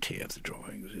sheer beauty of the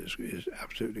drawings is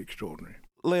absolutely extraordinary.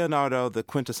 Leonardo, the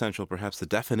quintessential, perhaps the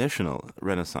definitional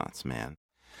Renaissance man.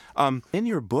 In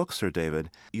your book, Sir David,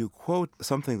 you quote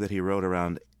something that he wrote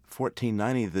around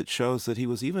 1490 that shows that he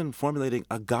was even formulating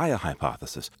a Gaia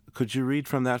hypothesis. Could you read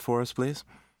from that for us, please?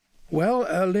 Well,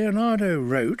 Leonardo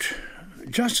wrote,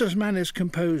 "Just as man is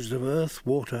composed of earth,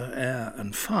 water, air,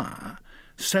 and fire,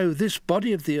 so this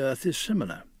body of the earth is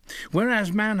similar.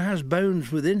 Whereas man has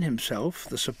bones within himself,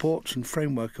 the supports and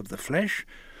framework of the flesh,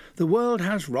 the world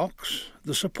has rocks,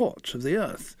 the supports of the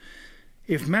earth.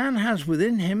 If man has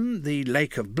within him the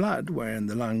lake of blood, wherein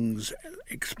the lungs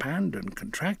expand and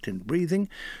contract in breathing,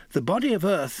 the body of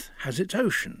earth has its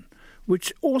ocean,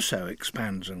 which also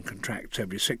expands and contracts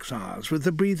every 6 hours with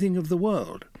the breathing of the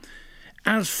world.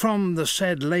 As from the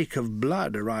said lake of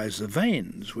blood arise the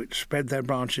veins, which spread their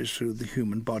branches through the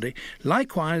human body,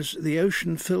 likewise the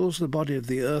ocean fills the body of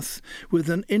the earth with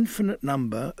an infinite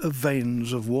number of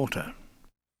veins of water."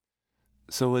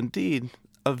 So indeed,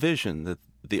 a vision that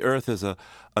the earth is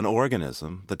an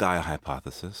organism, the Gaia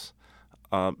hypothesis,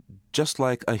 just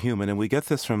like a human. And we get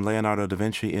this from Leonardo da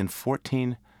Vinci in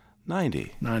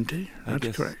 1490.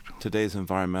 That's correct. Today's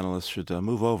environmentalists should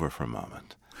move over for a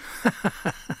moment.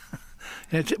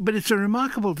 But it's a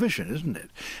remarkable vision, isn't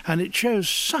it? And it shows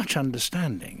such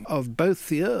understanding of both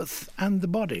the earth and the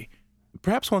body.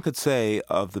 Perhaps one could say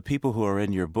of the people who are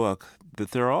in your book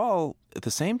that they're all, at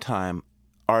the same time,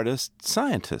 artists,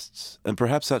 scientists. And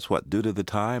perhaps that's due to the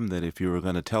time, that if you were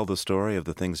going to tell the story of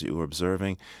the things that you were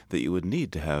observing, that you would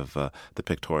need to have the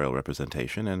pictorial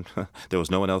representation, and there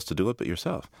was no one else to do it but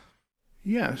yourself.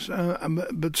 Yes,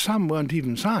 but some weren't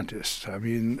even scientists. I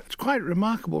mean, it's quite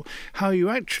remarkable how you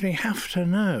actually have to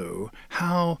know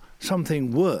how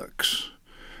something works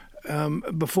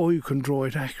before you can draw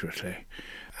it accurately.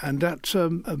 And that's a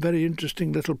very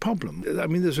interesting little problem. I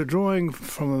mean, there's a drawing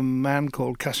from a man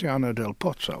called Cassiano del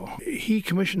Pozzo. He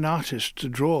commissioned artists to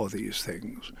draw these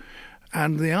things.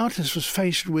 And the artist was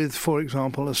faced with, for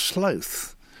example, a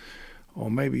sloth, or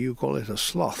maybe you call it a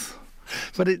sloth.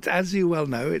 But it, as you well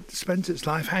know, it spends its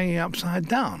life hanging upside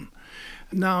down.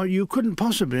 Now, you couldn't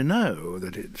possibly know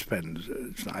that it spends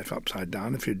its life upside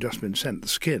down if you'd just been sent the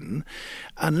skin,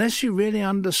 unless you really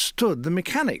understood the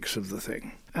mechanics of the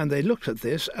thing. And they looked at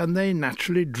this and they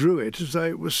naturally drew it as though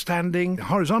it was standing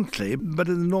horizontally, but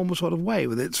in a normal sort of way,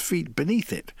 with its feet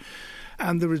beneath it.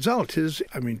 And the result is,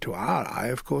 I mean, to our eye,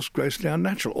 of course, grossly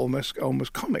unnatural,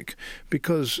 almost comic,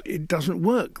 because it doesn't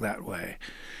work that way.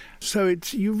 So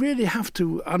you really have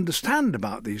to understand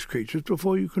about these creatures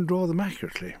before you can draw them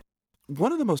accurately.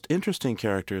 One of the most interesting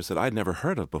characters that I'd never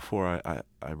heard of before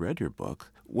I read your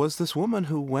book was this woman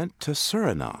who went to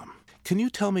Suriname. Can you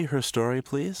tell me her story,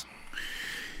 please?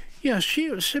 Yes,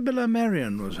 Sibylla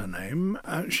Merian was her name.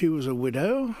 She was a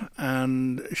widow,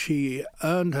 and she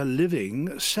earned her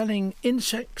living selling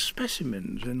insect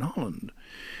specimens in Holland.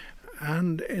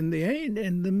 And in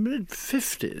the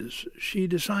mid-50s, she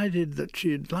decided that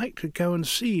she'd like to go and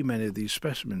see many of these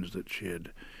specimens that she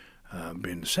had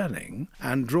been selling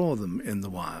and draw them in the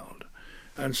wild.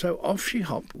 And so off she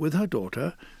hopped with her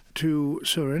daughter to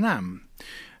Suriname.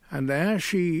 And there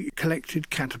she collected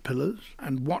caterpillars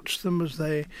and watched them as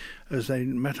they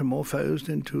metamorphosed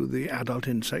into the adult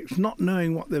insects, not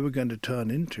knowing what they were going to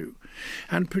turn into,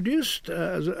 and produced,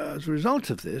 as a result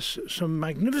of this, some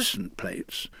magnificent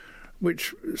plates,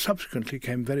 which subsequently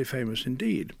became very famous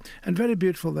indeed. And very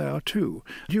beautiful they are too.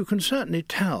 You can certainly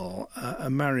tell a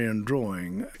Marian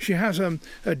drawing. She has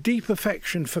a deep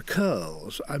affection for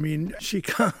curls. I mean, she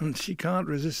can't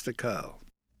resist a curl.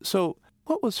 So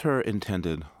what was her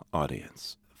intended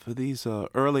audience? For these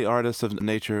early artists of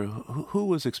nature, who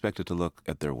was expected to look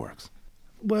at their works?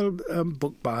 Well,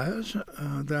 book buyers.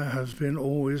 There has been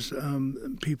always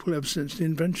people ever since the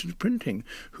invention of printing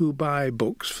who buy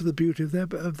books for the beauty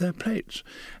of their plates.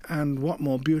 And what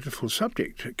more beautiful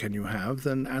subject can you have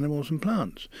than animals and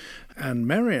plants? And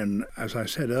Merian, as I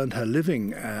said, earned her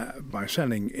living by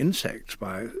selling insect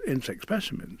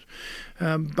specimens.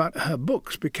 But her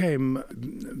books became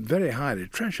very highly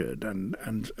treasured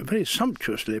and very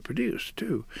sumptuously produced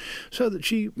too, so that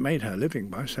she made her living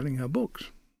by selling her books.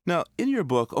 Now, in your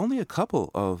book, only a couple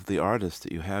of the artists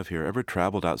that you have here ever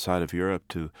traveled outside of Europe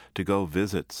to go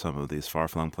visit some of these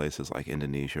far-flung places like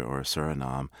Indonesia or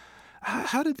Suriname.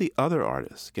 How did the other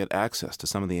artists get access to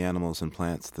some of the animals and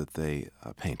plants that they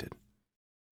painted?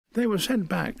 They were sent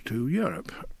back to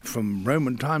Europe from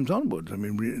Roman times onwards. I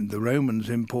mean, the Romans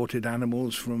imported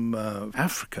animals from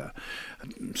Africa,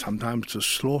 sometimes to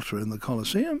slaughter in the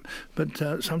Colosseum, but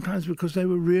sometimes because they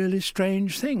were really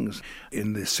strange things.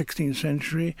 In the 16th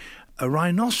century, a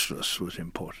rhinoceros was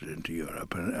imported into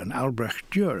Europe, and Albrecht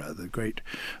Dürer, the great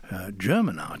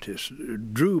German artist,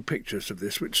 drew pictures of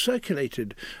this which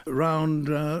circulated around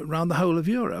the whole of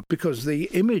Europe because the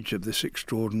image of this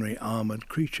extraordinary armoured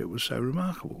creature was so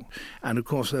remarkable. And of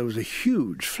course there was a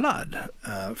huge flood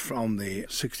from the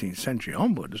 16th century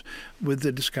onwards with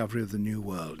the discovery of the New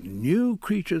World. New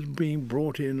creatures being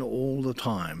brought in all the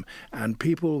time, and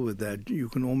people with you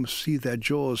can almost see their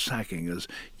jaws sacking as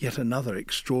yet another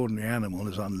extraordinary animal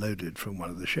is unloaded from one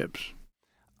of the ships.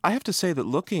 I have to say that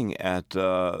looking at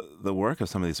the work of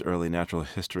some of these early natural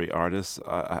history artists,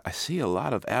 I see a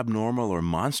lot of abnormal or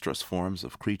monstrous forms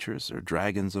of creatures, or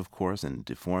dragons, of course, and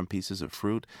deformed pieces of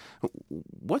fruit.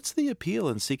 What's the appeal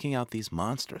in seeking out these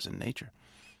monsters in nature?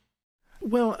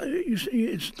 Well, you see,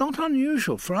 it's not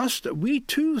unusual for us. We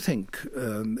too think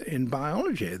in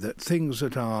biology that things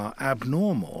that are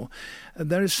abnormal,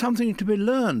 there is something to be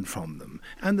learned from them.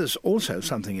 And there's also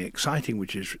something exciting,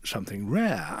 which is something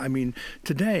rare. I mean,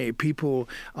 today people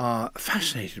are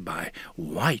fascinated by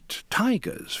white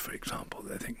tigers, for example.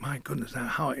 They think, my goodness,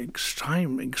 how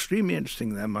extremely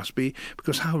interesting they must be,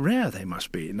 because how rare they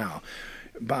must be. Now,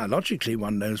 biologically,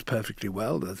 one knows perfectly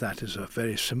well that is a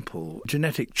very simple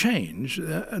genetic change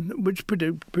which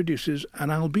produces an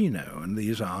albino, and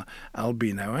these are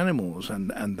albino animals,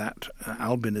 and that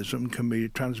albinism can be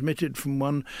transmitted from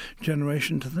one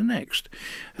generation to the next.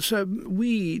 So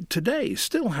we today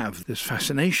still have this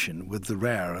fascination with the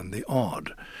rare and the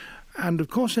odd. And, of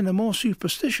course, in a more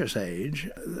superstitious age,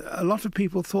 a lot of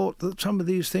people thought that some of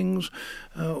these things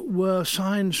were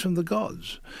signs from the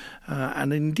gods.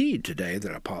 And indeed, today,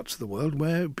 there are parts of the world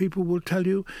where people will tell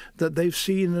you that they've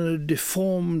seen in a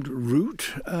deformed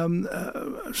root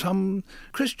some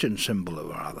Christian symbol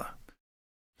or other.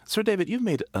 Sir David, you've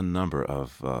made a number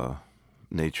of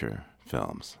nature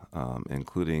films,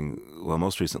 including, well,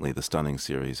 most recently, the stunning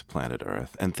series Planet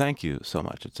Earth. And thank you so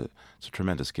much. It's a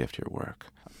tremendous gift, your work.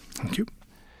 Thank you.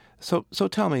 So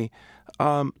tell me,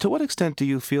 to what extent do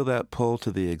you feel that pull to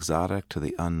the exotic, to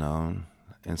the unknown,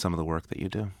 in some of the work that you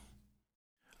do?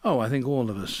 Oh, I think all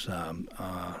of us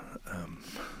are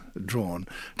drawn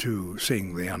to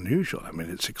seeing the unusual. I mean,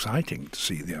 it's exciting to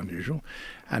see the unusual,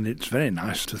 and it's very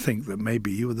nice to think that maybe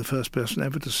you were the first person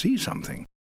ever to see something.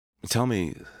 Tell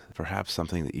me perhaps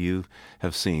something that you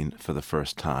have seen for the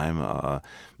first time.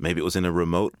 Maybe it was in a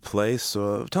remote place.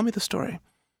 Tell me the story.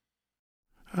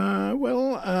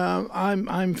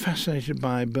 I'm fascinated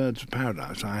by birds of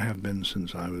paradise. I have been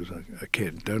since I was a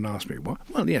kid. Don't ask me why.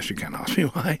 Well, yes, you can ask me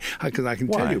why, because I can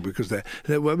tell you, because they're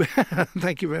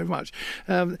thank you very much.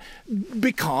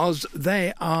 Because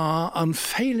they are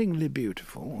unfailingly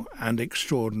beautiful and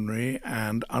extraordinary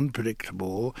and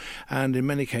unpredictable, and in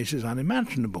many cases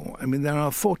unimaginable. I mean, there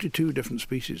are 42 different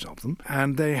species of them,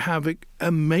 and they have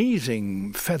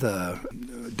amazing feather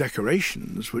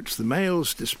decorations which the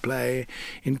males display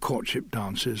in courtship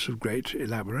dances of great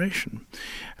elaboration.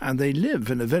 And they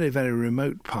live in a very, very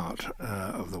remote part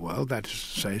of the world, that is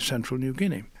to say, central New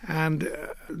Guinea. And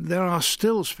there are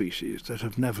still species that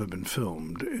have never been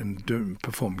filmed in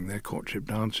performing their courtship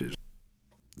dances.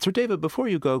 Sir David, before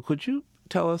you go, could you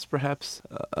tell us perhaps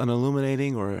an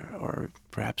illuminating or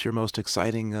perhaps your most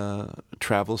exciting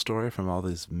travel story from all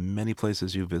these many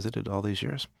places you visited all these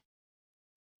years?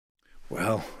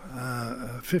 Well,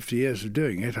 50 years of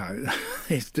doing it,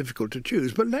 it's difficult to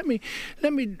choose. But let me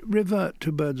revert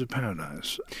to birds of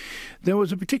paradise. There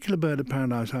was a particular bird of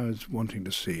paradise I was wanting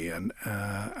to see, and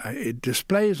it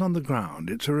displays on the ground.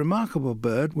 It's a remarkable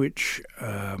bird which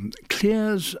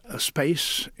clears a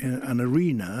space, an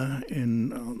arena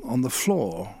on the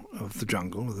floor of the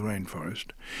jungle, of the rainforest,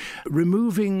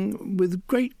 removing with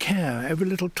great care every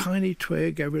little tiny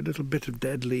twig, every little bit of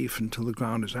dead leaf until the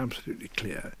ground is absolutely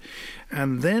clear.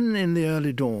 And then in the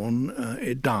early dawn,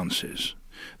 it dances.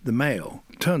 The male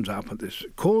turns up at this,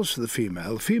 calls to the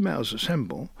females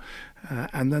assemble,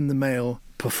 and then the male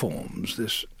performs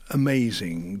this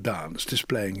amazing dance,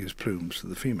 displaying his plumes to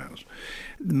the females.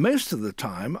 Most of the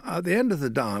time, at the end of the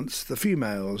dance, the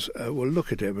females will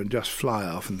look at him and just fly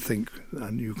off and think,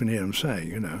 and you can hear them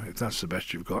saying, if that's the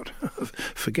best you've got,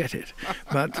 forget it.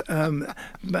 But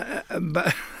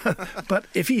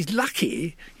if he's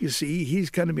lucky, you see, he's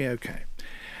going to be okay.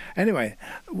 Anyway,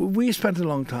 we spent a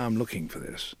long time looking for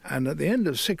this, and at the end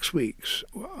of 6 weeks,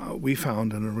 we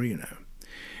found an arena.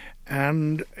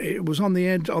 And it was on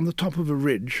the top of a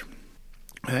ridge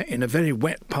in a very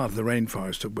wet part of the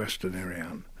rainforest of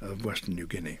Western New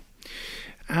Guinea.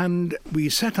 And we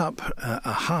set up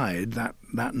a hide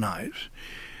that night,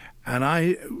 and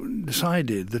I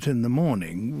decided that in the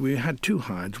morning we had two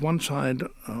hides, one side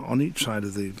on each side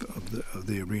of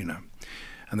the arena.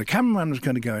 And the cameraman was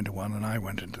going to go into one and I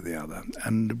went into the other.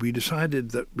 And we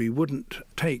decided that we wouldn't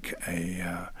take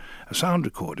a sound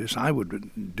recordist. I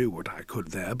would do what I could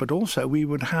there, but also we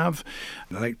would have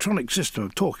an electronic system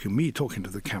of me talking to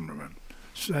the cameraman,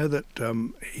 so that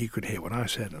he could hear what I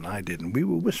said and I did, and we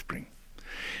were whispering.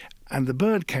 And the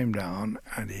bird came down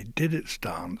and it did its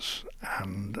dance,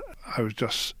 and I was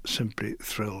just simply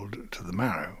thrilled to the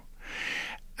marrow.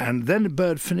 And then the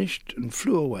bird finished and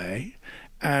flew away,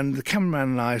 and the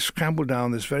cameraman and I scrambled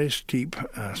down this very steep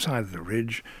side of the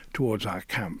ridge towards our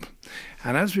camp.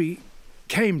 And as we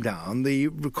came down, the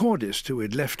recordist who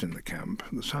had left in the camp,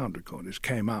 the sound recordist,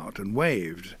 came out and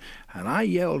waved. And I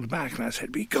yelled back and I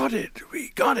said, "We got it! We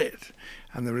got it!"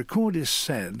 And the recordist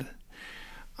said,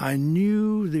 "I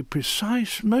knew the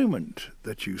precise moment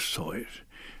that you saw it,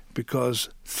 because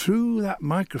through that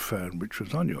microphone which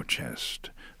was on your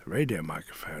chest, the radio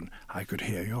microphone, I could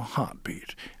hear your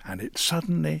heartbeat, and it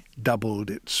suddenly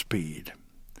doubled its speed."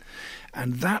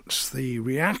 And that's the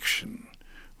reaction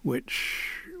which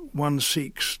one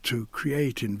seeks to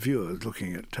create in viewers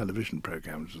looking at television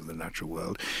programs of the natural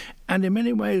world. And in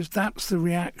many ways, that's the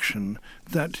reaction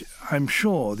that I'm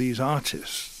sure these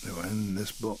artists who are in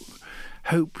this book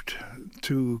hoped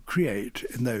to create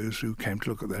in those who came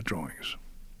to look at their drawings.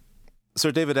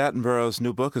 Sir David Attenborough's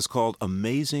new book is called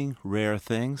Amazing Rare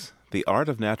Things, The Art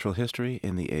of Natural History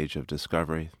in the Age of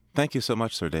Discovery. Thank you so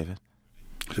much, Sir David.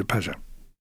 It's a pleasure.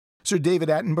 Sir David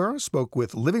Attenborough spoke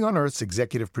with Living on Earth's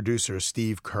executive producer,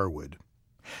 Steve Curwood.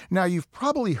 Now, you've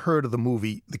probably heard of the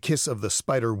movie The Kiss of the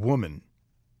Spider Woman.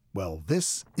 Well,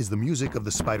 this is the music of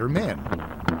the Spider Man.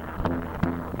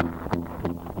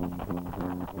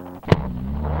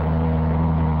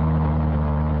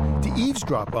 To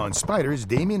eavesdrop on spiders,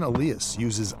 Damien Elias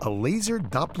uses a laser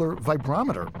Doppler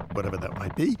vibrometer, whatever that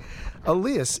might be.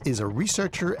 Elias is a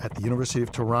researcher at the University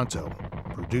of Toronto.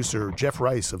 Producer Jeff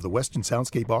Rice of the Western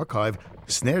Soundscape Archive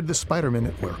snared the Spiderman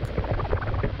at work.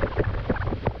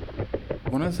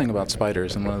 One other thing about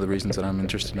spiders, and one of the reasons that I'm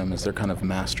interested in them, is they're kind of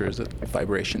masters at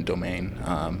vibration domain.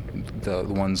 The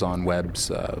ones on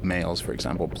webs, males, for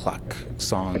example, pluck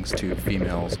songs to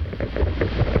females.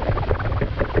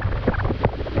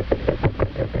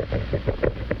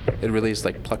 It really is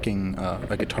like plucking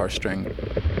a guitar string.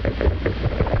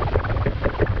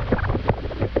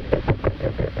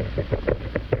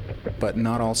 But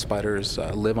not all spiders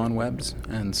live on webs,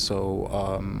 and so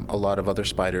a lot of other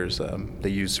spiders, they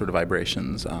use sort of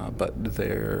vibrations, but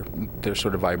they're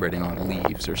sort of vibrating on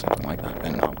leaves or something like that,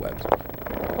 and not webs.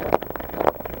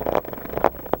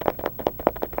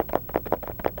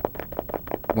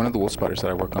 One of the wool spiders that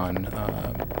I work on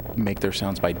make their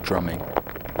sounds by drumming.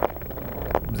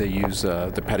 They use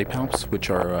the pedipalps, which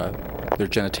are their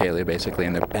genitalia basically,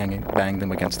 and they bang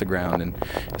them against the ground in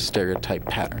stereotype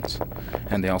patterns.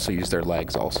 And they also use their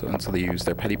legs also, and so they use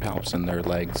their pedipalps and their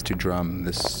legs to drum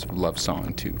this love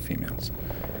song to females.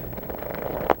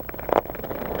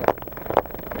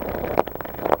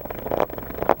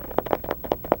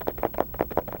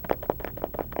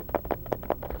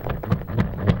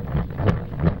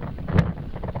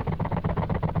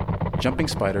 Jumping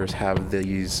spiders have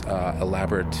these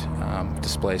elaborate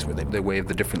displays where they wave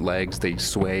the different legs, they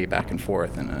sway back and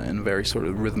forth in a very sort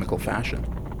of rhythmical fashion.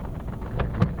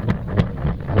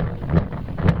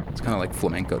 It's kind of like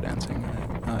flamenco dancing.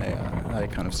 I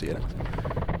kind of see it as.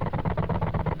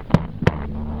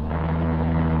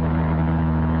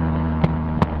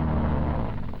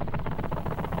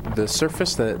 The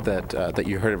surface that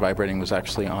you heard it vibrating was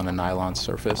actually on a nylon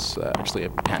surface, actually a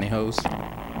pantyhose.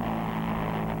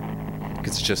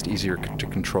 It's just easier to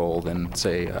control than,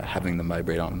 say, having them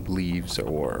vibrate on leaves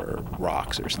or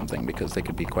rocks or something, because they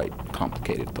could be quite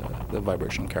complicated, the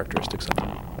vibrational characteristics of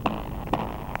them.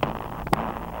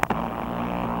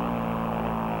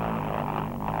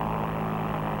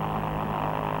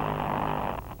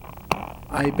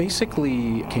 I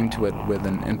basically came to it with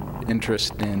an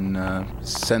interest in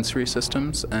sensory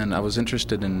systems, and I was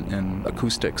interested in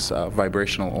acoustics,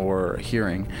 vibrational or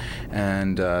hearing,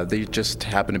 and they just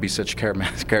happen to be such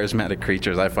charismatic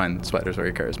creatures. I find spiders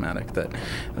very charismatic,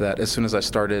 that as soon as I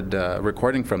started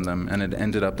recording from them, and it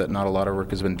ended up that not a lot of work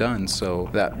has been done, so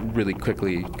that really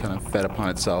quickly kind of fed upon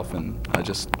itself, and I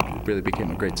just really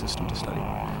became a great system to study.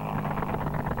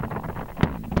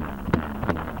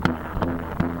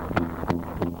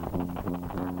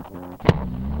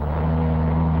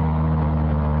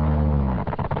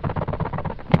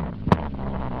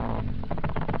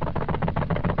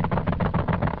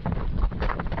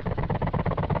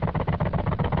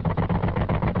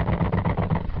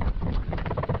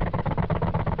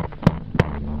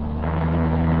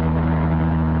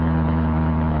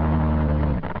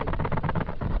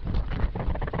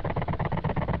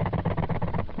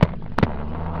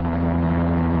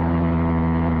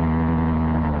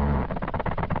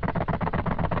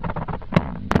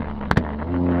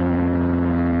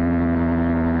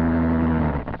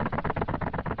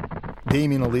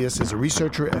 Damien Elias is a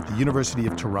researcher at the University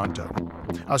of Toronto.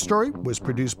 Our story was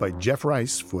produced by Jeff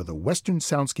Rice for the Western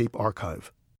Soundscape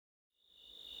Archive.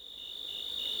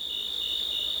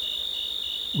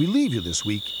 We leave you this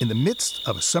week in the midst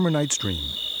of a summer night's dream.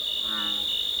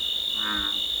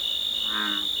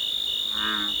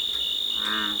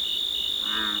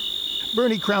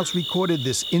 Bernie Krause recorded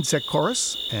this insect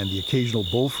chorus and the occasional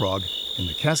bullfrog in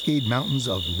the Cascade Mountains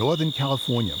of Northern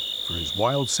California for his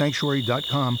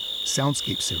WildSanctuary.com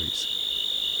soundscape series.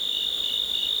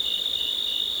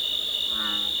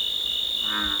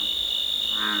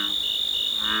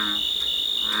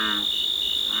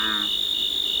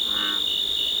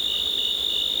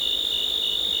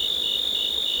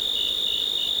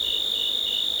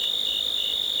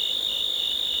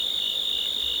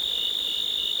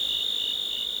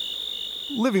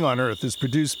 Living on Earth is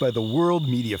produced by the World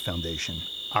Media Foundation.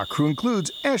 Our crew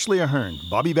includes Ashley Ahern,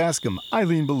 Bobby Bascom,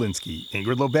 Eileen Belinsky,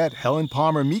 Ingrid Lobet, Helen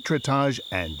Palmer, Mitra Taj,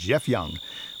 and Jeff Young,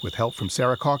 with help from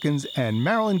Sarah Calkins and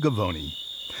Marilyn Gavoni.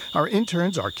 Our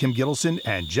interns are Kim Gittleson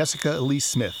and Jessica Elise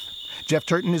Smith. Jeff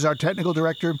Turton is our technical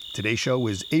director. Today's show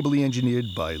is ably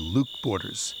engineered by Luke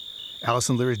Borders.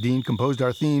 Allison Lyris-Dean composed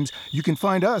our themes. You can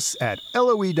find us at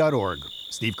LOE.org.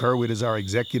 Steve Kerwood is our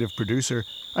executive producer.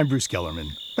 I'm Bruce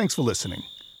Gellerman. Thanks for listening.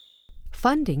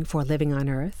 Funding for Living on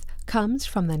Earth comes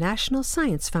from the National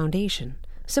Science Foundation,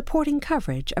 supporting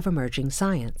coverage of emerging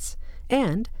science,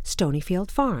 and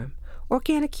Stonyfield Farm,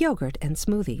 organic yogurt and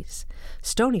smoothies.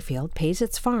 Stonyfield pays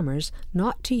its farmers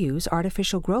not to use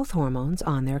artificial growth hormones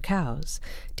on their cows.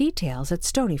 Details at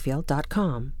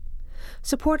stonyfield.com.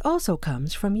 Support also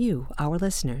comes from you, our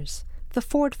listeners, the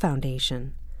Ford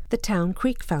Foundation, the Town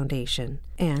Creek Foundation,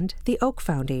 and the Oak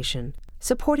Foundation,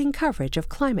 supporting coverage of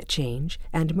climate change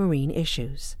and marine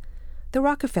issues. The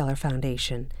Rockefeller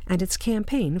Foundation and its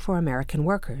campaign for American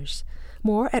workers.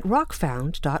 More at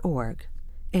rockfound.org.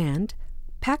 And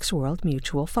Pax World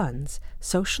Mutual Funds,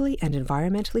 socially and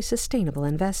environmentally sustainable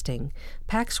investing.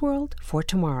 Pax World for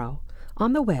tomorrow.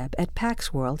 On the web at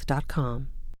paxworld.com.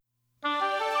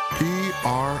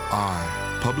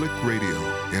 PRI, Public Radio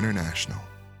International.